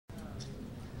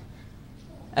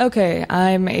Okay,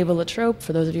 I'm Ava Latrope.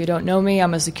 For those of you who don't know me,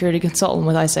 I'm a security consultant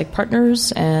with iSEC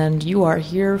Partners, and you are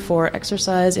here for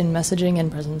eXercise in Messaging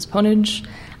and Presence Pwnage.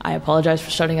 I apologize for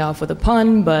starting off with a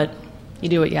pun, but you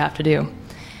do what you have to do.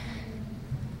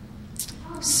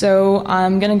 So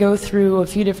I'm going to go through a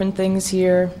few different things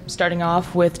here, starting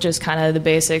off with just kind of the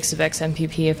basics of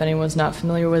XMPP, if anyone's not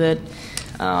familiar with it.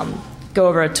 Go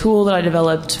over a tool that I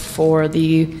developed for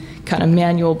the kind of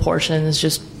manual portions,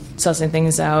 just sussing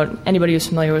things out. Anybody who's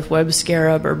familiar with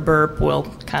WebScarab or Burp will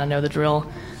kind of know the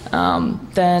drill.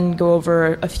 Then go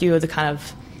over a few of the kind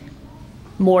of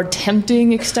more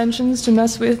tempting extensions to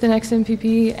mess with in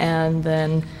XMPP, and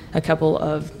then a couple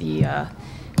of the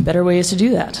better ways to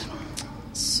do that.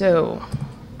 So,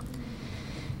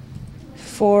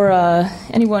 for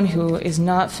anyone who is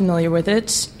not familiar with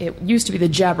it, it used to be the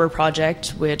Jabber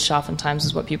project, which oftentimes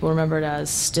is what people remember it as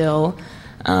still.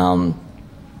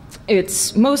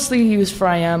 It's mostly used for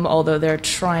IM, although they're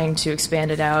trying to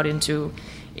expand it out into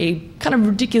a kind of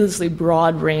ridiculously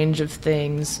broad range of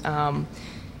things. I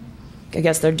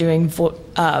guess they're doing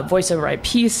voice over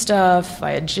IP stuff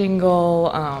via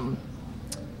Jingle,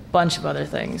 bunch of other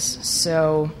things.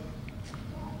 So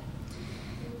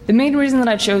the main reason that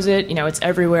I chose it, it's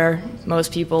everywhere.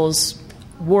 Most people's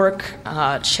work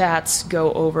chats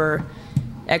go over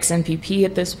XMPP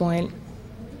at this point.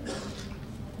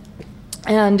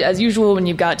 And as usual, when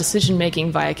you've got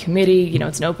decision-making via committee,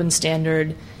 it's an open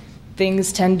standard.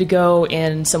 Things tend to go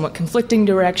in somewhat conflicting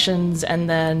directions, and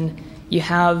then you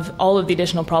have all of the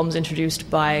additional problems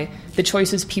introduced by the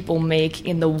choices people make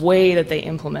in the way that they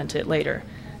implement it later.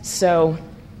 So,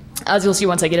 as you'll see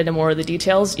once I get into more of the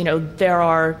details, there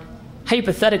are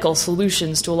hypothetical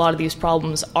solutions to a lot of these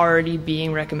problems already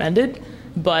being recommended,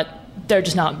 but they're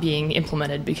just not being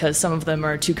implemented because some of them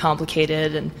are too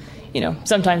complicated, and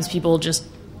sometimes people just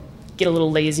get a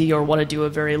little lazy or want to do a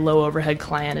very low overhead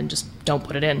client and just don't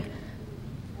put it in.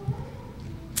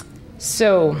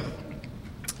 So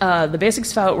the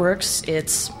basics of how it works,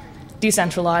 it's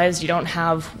decentralized. You don't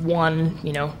have one,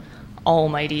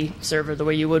 almighty server the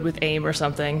way you would with AIM or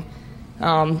something.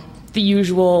 The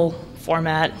usual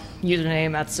format,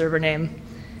 username at server name.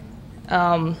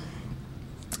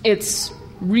 It's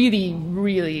really,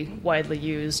 really widely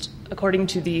used. According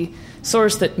to the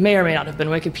source that may or may not have been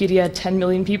Wikipedia, 10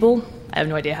 million people. I have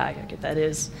no idea how accurate that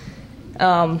is.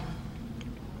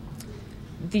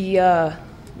 The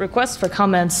requests for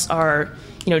comments are,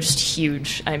 just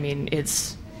huge. I mean,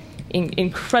 it's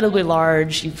incredibly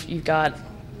large. You've got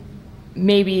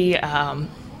maybe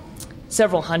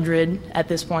several hundred at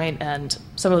this point, and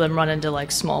some of them run into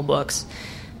like small books.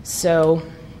 So,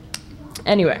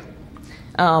 anyway.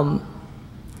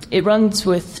 It runs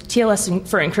with TLS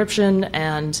for encryption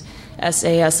and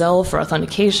SASL for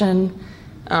authentication.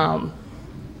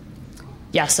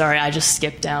 Sorry, I just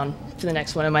skipped down to the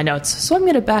next one in my notes. So I'm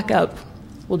going to back up.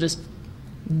 We'll just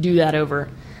do that over.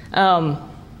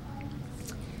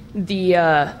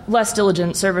 The less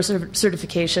diligent server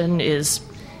certification is,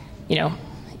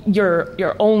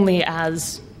 you're only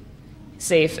as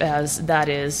safe as that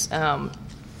is.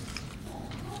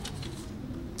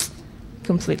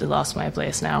 Completely lost my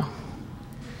place now.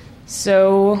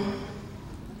 So,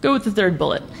 go with the third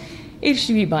bullet,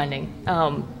 HTTP binding.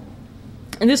 And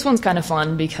this one's kind of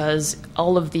fun because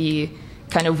all of the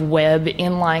kind of web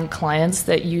inline clients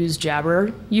that use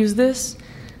Jabber use this.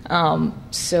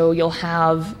 So you'll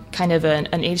have kind of an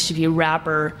HTTP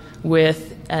wrapper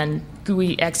with an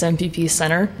GUI XMPP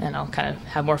center, and I'll kind of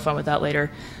have more fun with that later.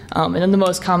 And then the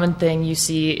most common thing you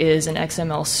see is an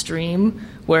XML stream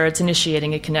where it's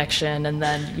initiating a connection, and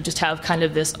then you just have kind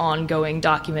of this ongoing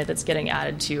document that's getting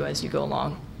added to as you go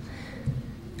along.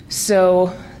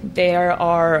 So there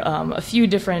are a few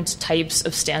different types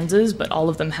of stanzas, but all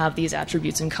of them have these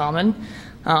attributes in common.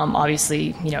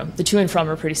 Obviously, the to and from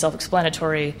are pretty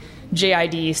self-explanatory.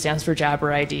 JID stands for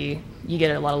Jabber ID. You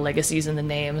get a lot of legacies in the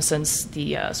name since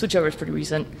the switchover is pretty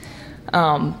recent.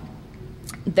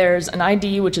 There's an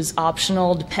ID which is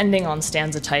optional depending on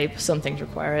stanza type. Some things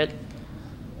require it.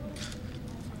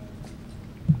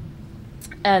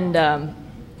 And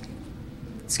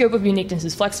scope of uniqueness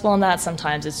is flexible in that.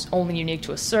 Sometimes it's only unique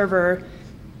to a server.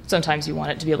 Sometimes you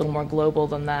want it to be a little more global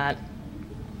than that.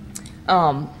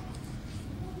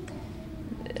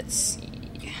 Let's see.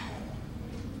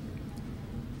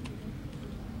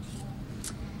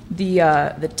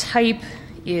 The type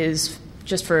is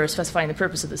just for specifying the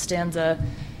purpose of the stanza.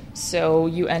 So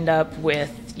you end up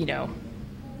with,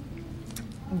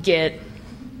 get,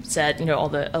 set, all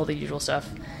the usual stuff.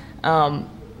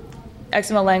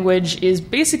 XML language is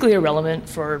basically irrelevant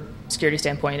for security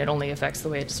standpoint. It only affects the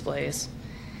way it displays.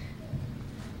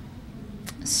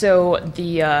 So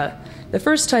the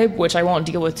first type, which I won't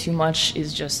deal with too much,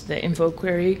 is just the info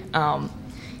query.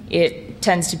 It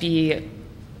tends to be,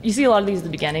 you see a lot of these at the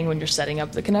beginning when you're setting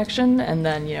up the connection, and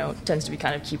then, it tends to be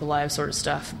kind of keep alive sort of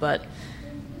stuff, but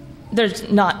there's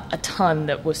not a ton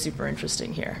that was super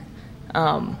interesting here.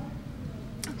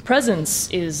 Presence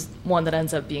is one that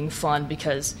ends up being fun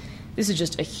because this is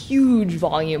just a huge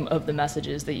volume of the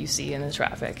messages that you see in the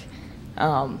traffic.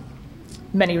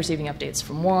 Many receiving updates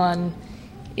from one.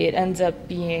 It ends up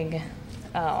being,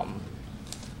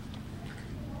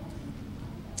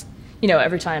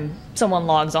 every time someone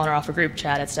logs on or off a group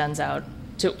chat, it sends out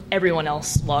to everyone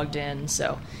else logged in.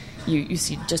 So you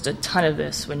see just a ton of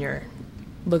this when you're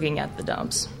looking at the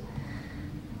dumps.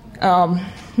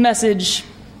 Message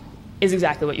is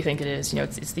exactly what you think it is.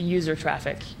 It's the user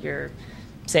traffic. You're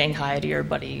saying hi to your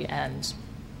buddy, and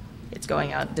it's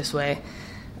going out this way.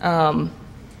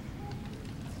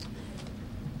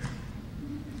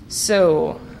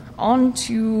 So on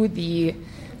to the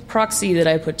proxy that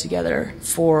I put together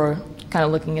for kind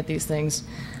of looking at these things.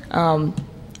 If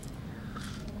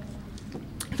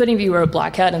any of you were at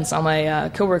Black Hat and saw my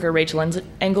coworker Rachel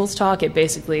Engel's talk, it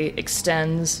basically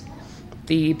extends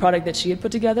the product that she had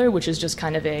put together, which is just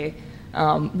kind of a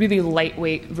really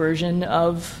lightweight version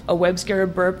of a web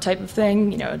scarab burp type of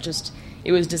thing.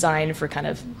 It was designed for kind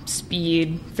of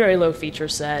speed, very low feature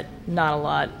set, not a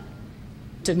lot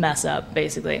to mess up,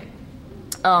 basically.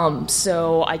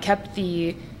 So I kept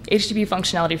the HTTP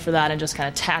functionality for that and just kind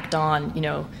of tacked on,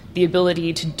 the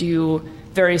ability to do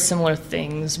very similar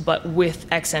things, but with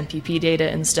XMPP data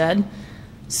instead.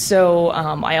 So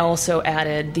I also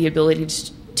added the ability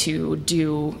to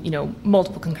do,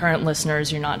 multiple concurrent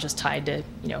listeners. You're not just tied to,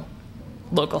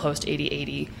 localhost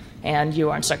 8080, and you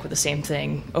aren't stuck with the same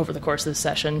thing over the course of the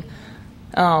session.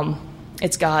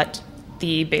 It's got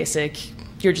the basic,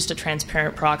 you're just a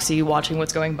transparent proxy watching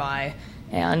what's going by,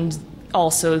 and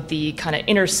also the kind of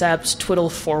intercept, twiddle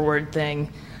forward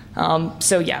thing.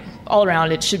 So yeah, all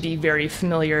around it should be very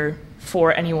familiar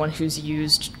for anyone who's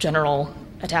used general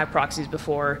attack proxies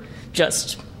before,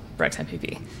 just for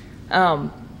XMPP.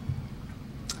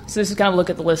 So this is kind of a look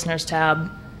at the listeners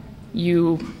tab.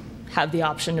 You have the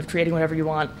option of creating whatever you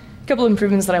want. A couple of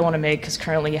improvements that I want to make, because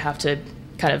currently you have to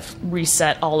kind of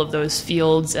reset all of those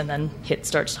fields and then hit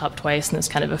start stop twice, and this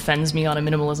kind of offends me on a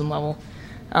minimalism level.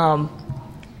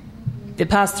 The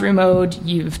pass-through mode,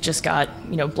 you've just got,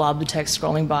 blob of text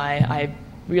scrolling by. I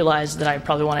realized that I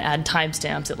probably want to add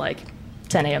timestamps at like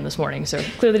 10 a.m. this morning, so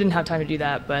clearly didn't have time to do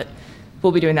that, but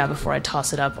we'll be doing that before I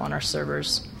toss it up on our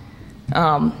servers.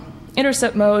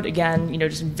 Intercept mode, again,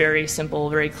 just very simple,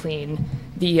 very clean.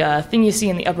 The thing you see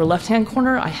in the upper left-hand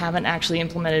corner, I haven't actually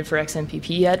implemented for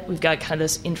XMPP yet. We've got kind of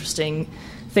this interesting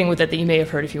thing with it that you may have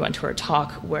heard if you went to our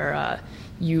talk, where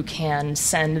you can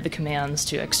send the commands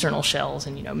to external shells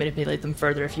and manipulate them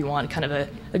further if you want, kind of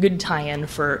a good tie-in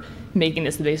for making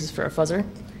this the basis for a fuzzer.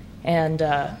 And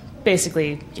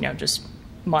basically, just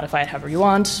modify it however you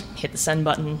want, hit the send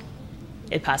button,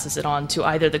 it passes it on to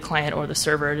either the client or the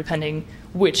server, depending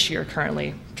which you're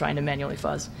currently trying to manually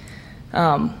fuzz.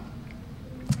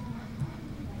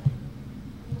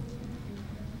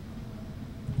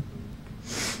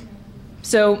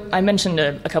 So I mentioned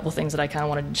a couple things that I kind of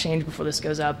wanted to change before this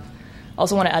goes up.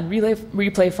 Also want to add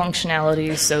replay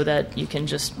functionality so that you can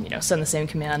just send the same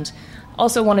command.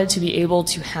 Also wanted to be able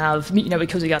to have,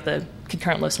 because we got the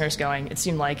concurrent listeners going, it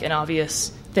seemed like an obvious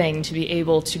thing to be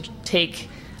able to take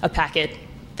a packet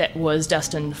that was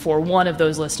destined for one of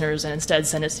those listeners and instead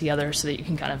send it to the other, so that you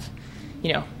can kind of,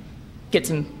 get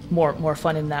some more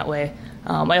fun in that way.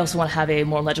 I also want to have a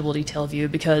more legible detail view,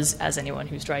 because as anyone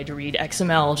who's tried to read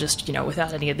XML just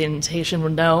without any of the indentation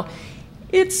would know,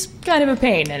 it's kind of a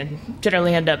pain, and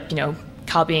generally end up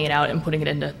copying it out and putting it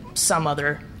into some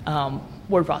other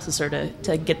word processor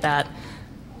to get that.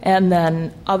 And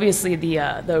then obviously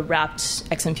the wrapped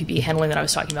XMPP handling that I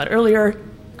was talking about earlier.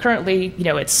 Currently,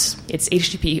 it's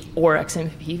HTTP or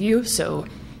XMPP view, so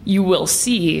you will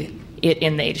see it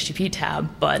in the HTTP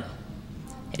tab, but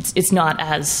it's not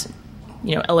as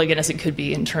elegant as it could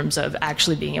be in terms of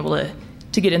actually being able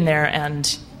to get in there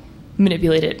and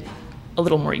manipulate it a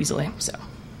little more easily.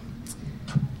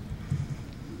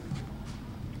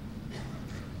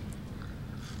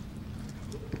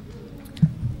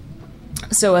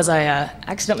 So as I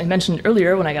accidentally mentioned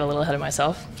earlier when I got a little ahead of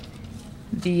myself,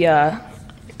 the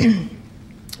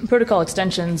protocol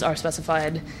extensions are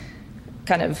specified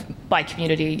kind of by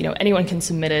community. Anyone can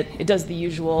submit it. It does the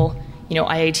usual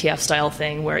IATF style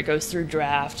thing where it goes through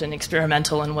draft and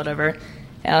experimental and whatever,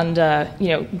 and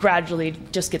gradually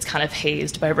just gets kind of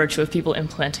hazed by virtue of people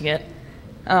implementing it.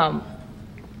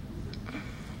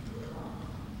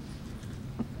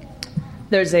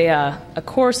 There's a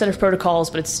core set of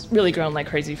protocols, but it's really grown like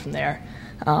crazy from there.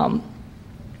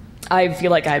 I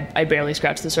feel like I barely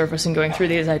scratched the surface in going through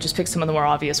these. I just picked some of the more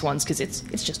obvious ones because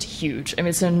it's just huge. I mean,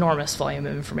 it's an enormous volume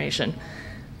of information.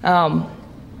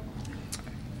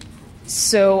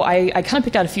 So I kind of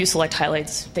picked out a few select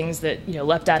highlights, things that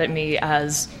leapt out at me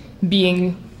as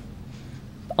being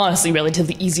honestly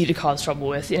relatively easy to cause trouble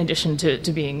with, in addition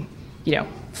to being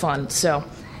fun. So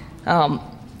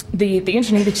the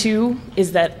interesting thing too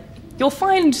is that you'll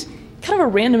find kind of a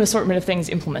random assortment of things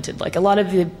implemented. Like a lot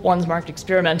of the ones marked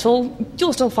experimental,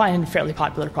 you'll still find in fairly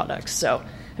popular products. So,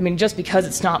 I mean, just because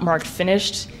it's not marked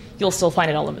finished, you'll still find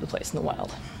it all over the place in the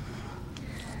wild.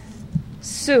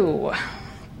 So,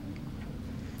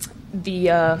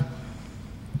 the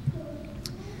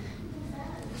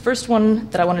first one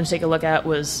that I wanted to take a look at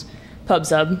was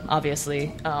PubSub,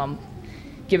 obviously.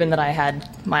 Given that I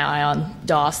had my eye on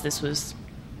DOS, this was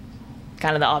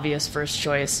kind of the obvious first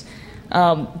choice.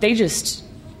 This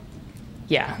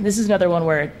is another one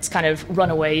where it's kind of run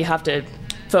away. You have to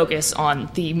focus on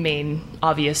the main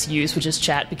obvious use, which is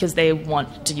chat, because they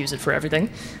want to use it for everything.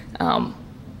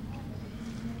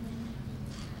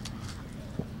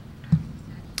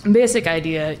 Basic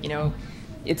idea,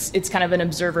 it's kind of an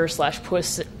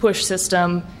observer/push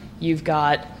system. You've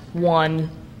got one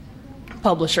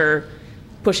publisher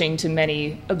pushing to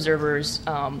many observers.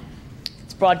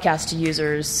 Broadcast to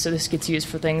users, so this gets used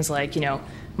for things like,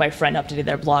 my friend updated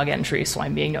their blog entry, so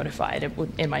I'm being notified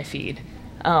in my feed.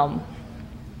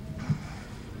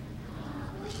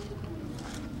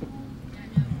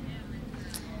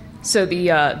 So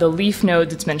the leaf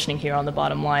nodes it's mentioning here on the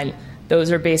bottom line,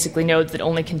 those are basically nodes that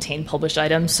only contain published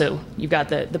items. So you've got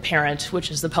the parent, which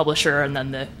is the publisher, and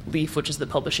then the leaf, which is the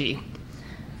publishee.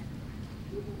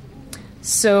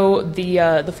 So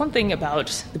the fun thing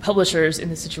about the publishers in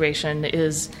this situation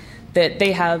is that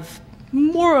they have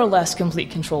more or less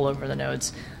complete control over the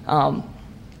nodes.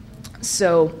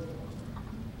 So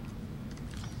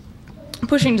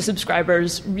pushing to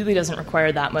subscribers really doesn't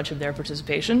require that much of their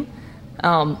participation.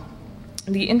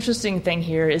 The interesting thing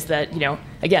here is that,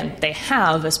 again, they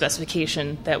have a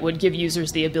specification that would give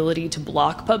users the ability to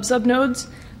block PubSub nodes,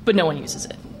 but no one uses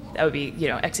it. That would be,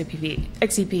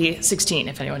 XMPP 16,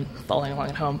 if anyone following along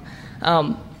at home.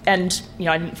 I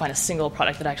didn't find a single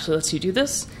product that actually lets you do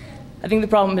this. I think the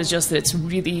problem is just that it's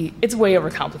way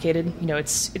overcomplicated.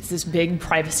 It's this big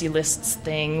privacy lists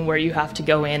thing where you have to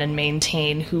go in and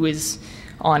maintain who is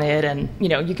on it, and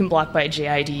you can block by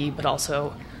JID, but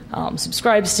also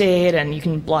subscribe state, and you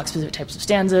can block specific types of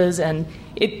stanzas, and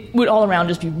it would all around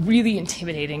just be really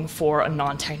intimidating for a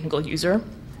non-technical user.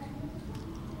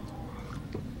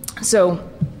 So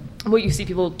what you see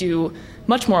people do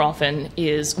much more often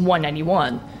is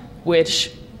 191,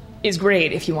 which is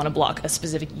great if you want to block a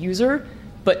specific user,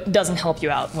 but doesn't help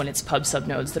you out when it's pub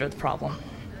subnodes that are the problem.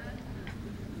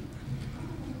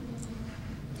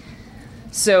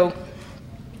 So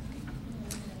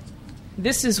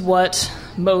this is what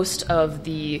most of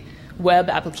the web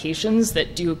applications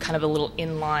that do kind of a little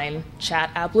inline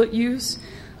chat applet use.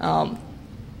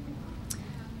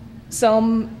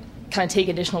 Some kind of take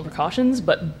additional precautions,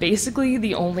 but basically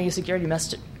the only security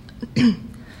mechanism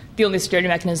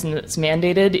that's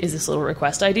mandated is this little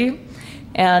request ID.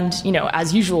 And,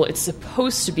 as usual, it's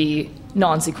supposed to be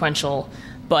non-sequential,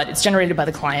 but it's generated by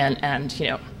the client. And,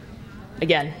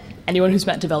 again, anyone who's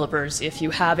met developers, if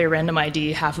you have a random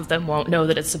ID, half of them won't know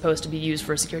that it's supposed to be used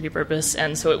for a security purpose,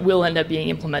 and so it will end up being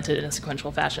implemented in a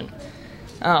sequential fashion.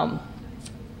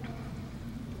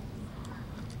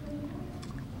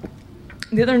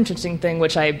 The other interesting thing,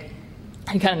 which I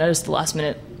kind of noticed at the last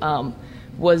minute,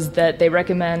 was that they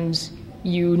recommend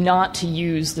you not to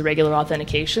use the regular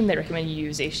authentication. They recommend you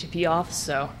use HTTP auth,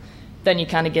 so then you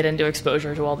kind of get into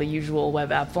exposure to all the usual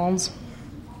web app phones.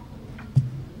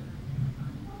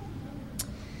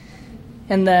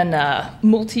 And then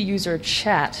multi-user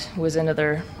chat was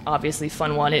another obviously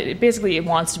fun one. It basically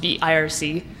wants to be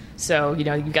IRC, so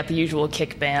you've got the usual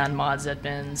kick ban, mods,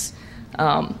 admins.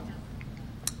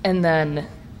 And then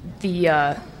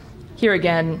here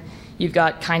again, you've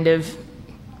got kind of,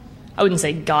 I wouldn't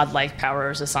say godlike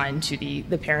powers assigned to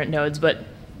the parent nodes, but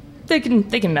they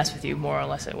can mess with you more or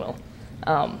less at will.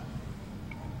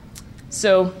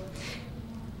 So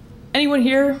anyone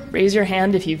here, raise your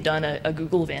hand if you've done a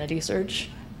Google vanity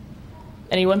search?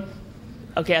 Anyone?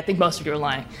 Okay, I think most of you are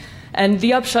lying. And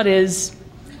the upshot is,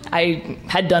 I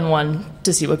had done one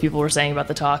to see what people were saying about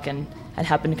the talk, and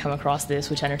happened to come across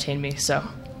this, which entertained me, so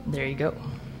there you go.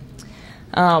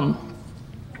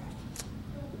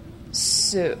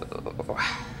 So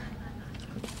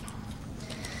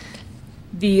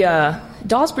The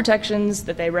DOS protections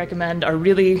that they recommend are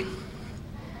really,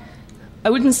 I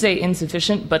wouldn't say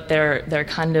insufficient, but they're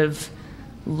kind of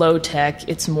low tech.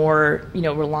 It's more,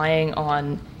 relying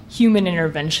on human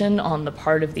intervention on the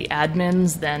part of the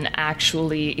admins than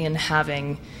actually in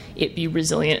having it be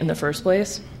resilient in the first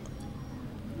place.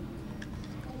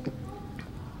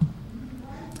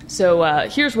 So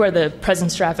here's where the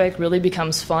presence traffic really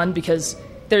becomes fun, because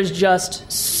there's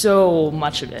just so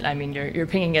much of it. I mean, you're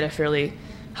pinging at a fairly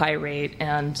high rate,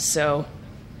 and so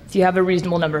if you have a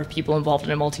reasonable number of people involved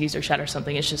in a multi-user chat or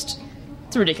something, it's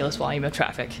a ridiculous volume of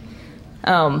traffic.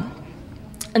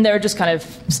 And there are just kind of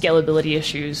scalability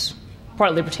issues,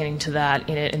 partly pertaining to that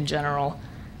in it in general.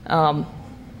 Some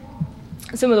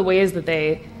of the ways that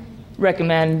they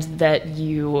recommend that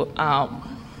you,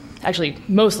 actually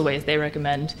most of the ways they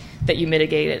recommend that you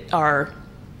mitigate it are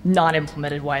not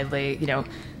implemented widely.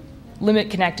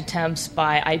 Limit connect attempts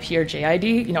by IP or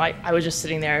JID. I was just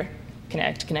sitting there,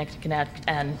 connect,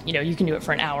 and you can do it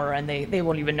for an hour, and they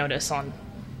won't even notice on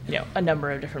a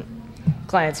number of different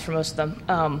clients for most of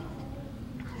them.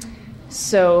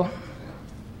 So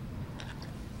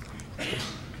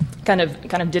kind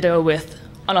of ditto with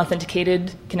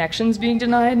unauthenticated connections being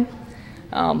denied.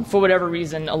 For whatever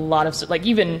reason, a lot of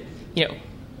even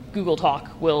Google Talk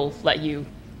will let you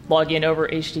log in over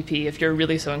HTTP if you're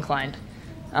really so inclined.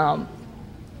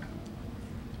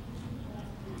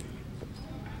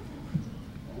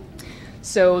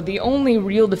 So the only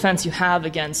real defense you have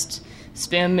against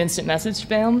spam, instant message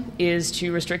spam, is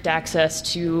to restrict access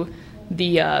to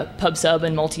the pub sub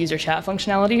and multi-user chat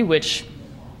functionality, which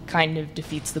kind of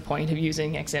defeats the point of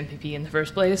using XMPP in the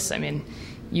first place. I mean,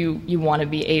 you want to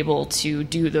be able to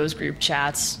do those group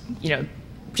chats,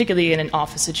 particularly in an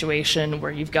office situation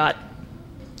where you've got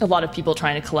a lot of people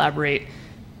trying to collaborate.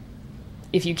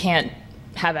 If you can't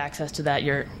have access to that,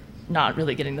 you're not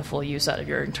really getting the full use out of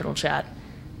your internal chat.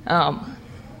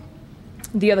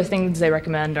 The other things they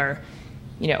recommend are,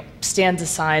 stanza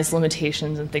size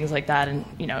limitations and things like that. And,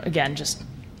 again, just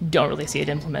don't really see it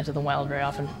implemented in the wild very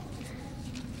often.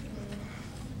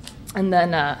 And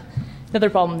then another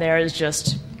problem there is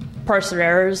just parser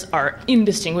errors are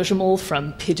indistinguishable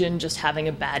from Pigeon just having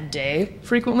a bad day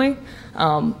frequently.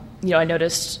 I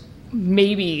noticed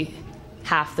maybe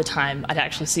half the time I'd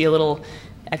actually see a little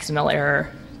XML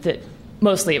error that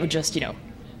mostly it would just,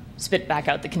 spit back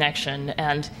out the connection.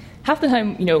 And half the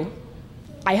time,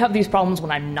 I have these problems when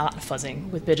I'm not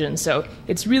fuzzing with Pigeon. So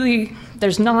it's really,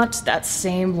 there's not that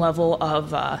same level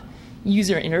of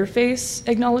user interface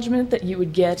acknowledgement that you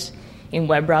would get in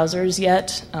web browsers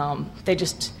yet. They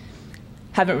just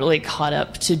haven't really caught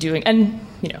up to doing, and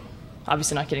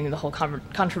obviously not getting into the whole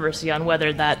controversy on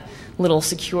whether that little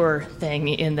secure thing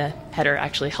in the header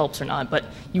actually helps or not, but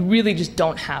you really just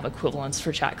don't have equivalents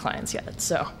for chat clients yet.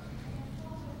 So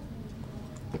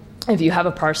if you have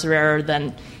a parser error,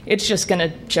 then it's just going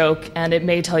to choke, and it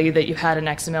may tell you that you had an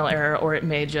XML error, or it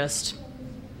may just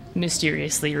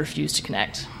mysteriously refuse to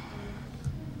connect.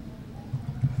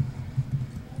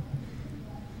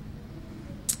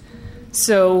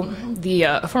 So the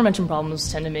aforementioned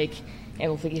problems tend to make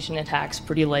amplification attacks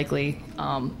pretty likely.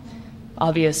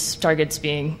 Obvious targets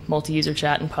being multi-user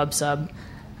chat and pub sub.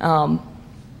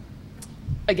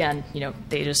 Again,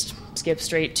 they just skip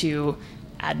straight to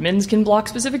admins can block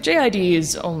specific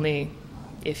JIDs only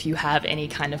if you have any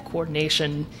kind of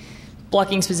coordination.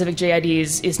 Blocking specific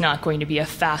JIDs is not going to be a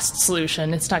fast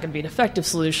solution. It's not going to be an effective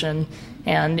solution.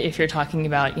 And if you're talking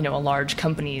about, a large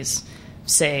company's,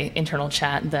 say, internal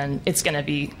chat, then it's going to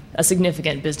be a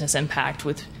significant business impact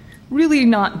with really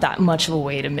not that much of a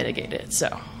way to mitigate it.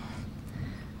 So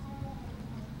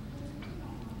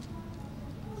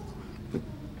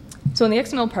in the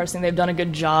XML parsing, they've done a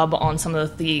good job on some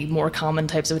of the more common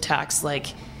types of attacks,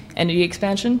 like entity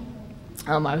expansion.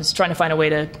 I was trying to find a way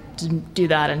to do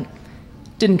that and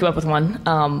didn't come up with one.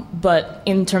 But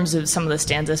in terms of some of the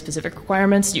stanza-specific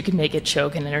requirements, you can make it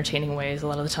choke in entertaining ways a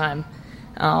lot of the time.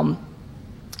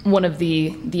 One of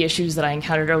the issues that I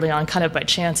encountered early on, kind of by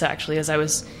chance actually, as I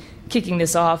was kicking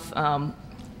this off,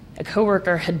 a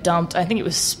coworker had dumped, I think it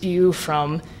was spew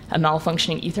from a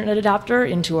malfunctioning Ethernet adapter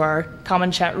into our common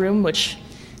chat room, which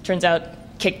turns out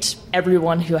kicked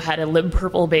everyone who had a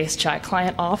libpurple-based chat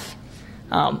client off.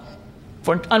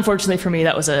 Unfortunately for me,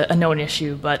 that was a known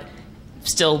issue, but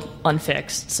still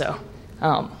unfixed. So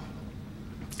a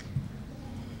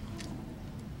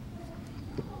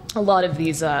lot of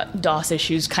these DOS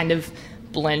issues kind of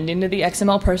blend into the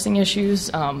XML parsing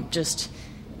issues. Just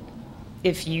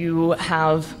if you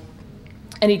have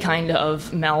any kind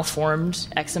of malformed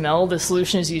XML, the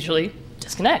solution is usually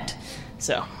disconnect.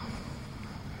 So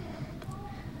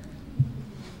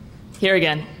here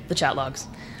again, the chat logs,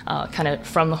 kind of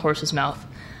from the horse's mouth.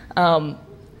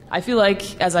 I feel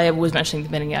like, as I was mentioning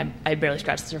at the beginning, I barely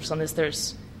scratched the surface on this.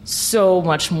 There's so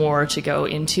much more to go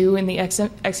into in the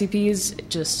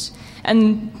XMPPs,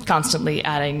 and constantly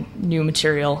adding new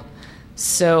material.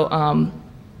 So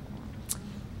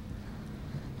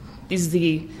these are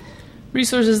the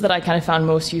resources that I kind of found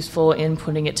most useful in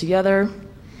putting it together.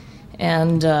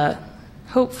 And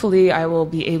hopefully I will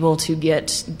be able to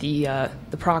get the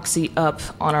proxy up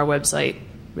on our website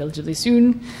relatively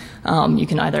soon. You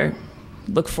can either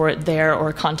look for it there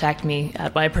or contact me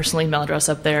at my personal email address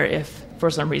up there if for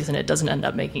some reason it doesn't end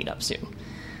up making it up soon.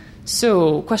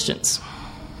 So, questions?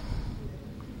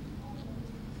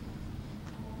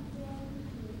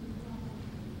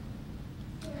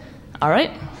 All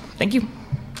right, thank you.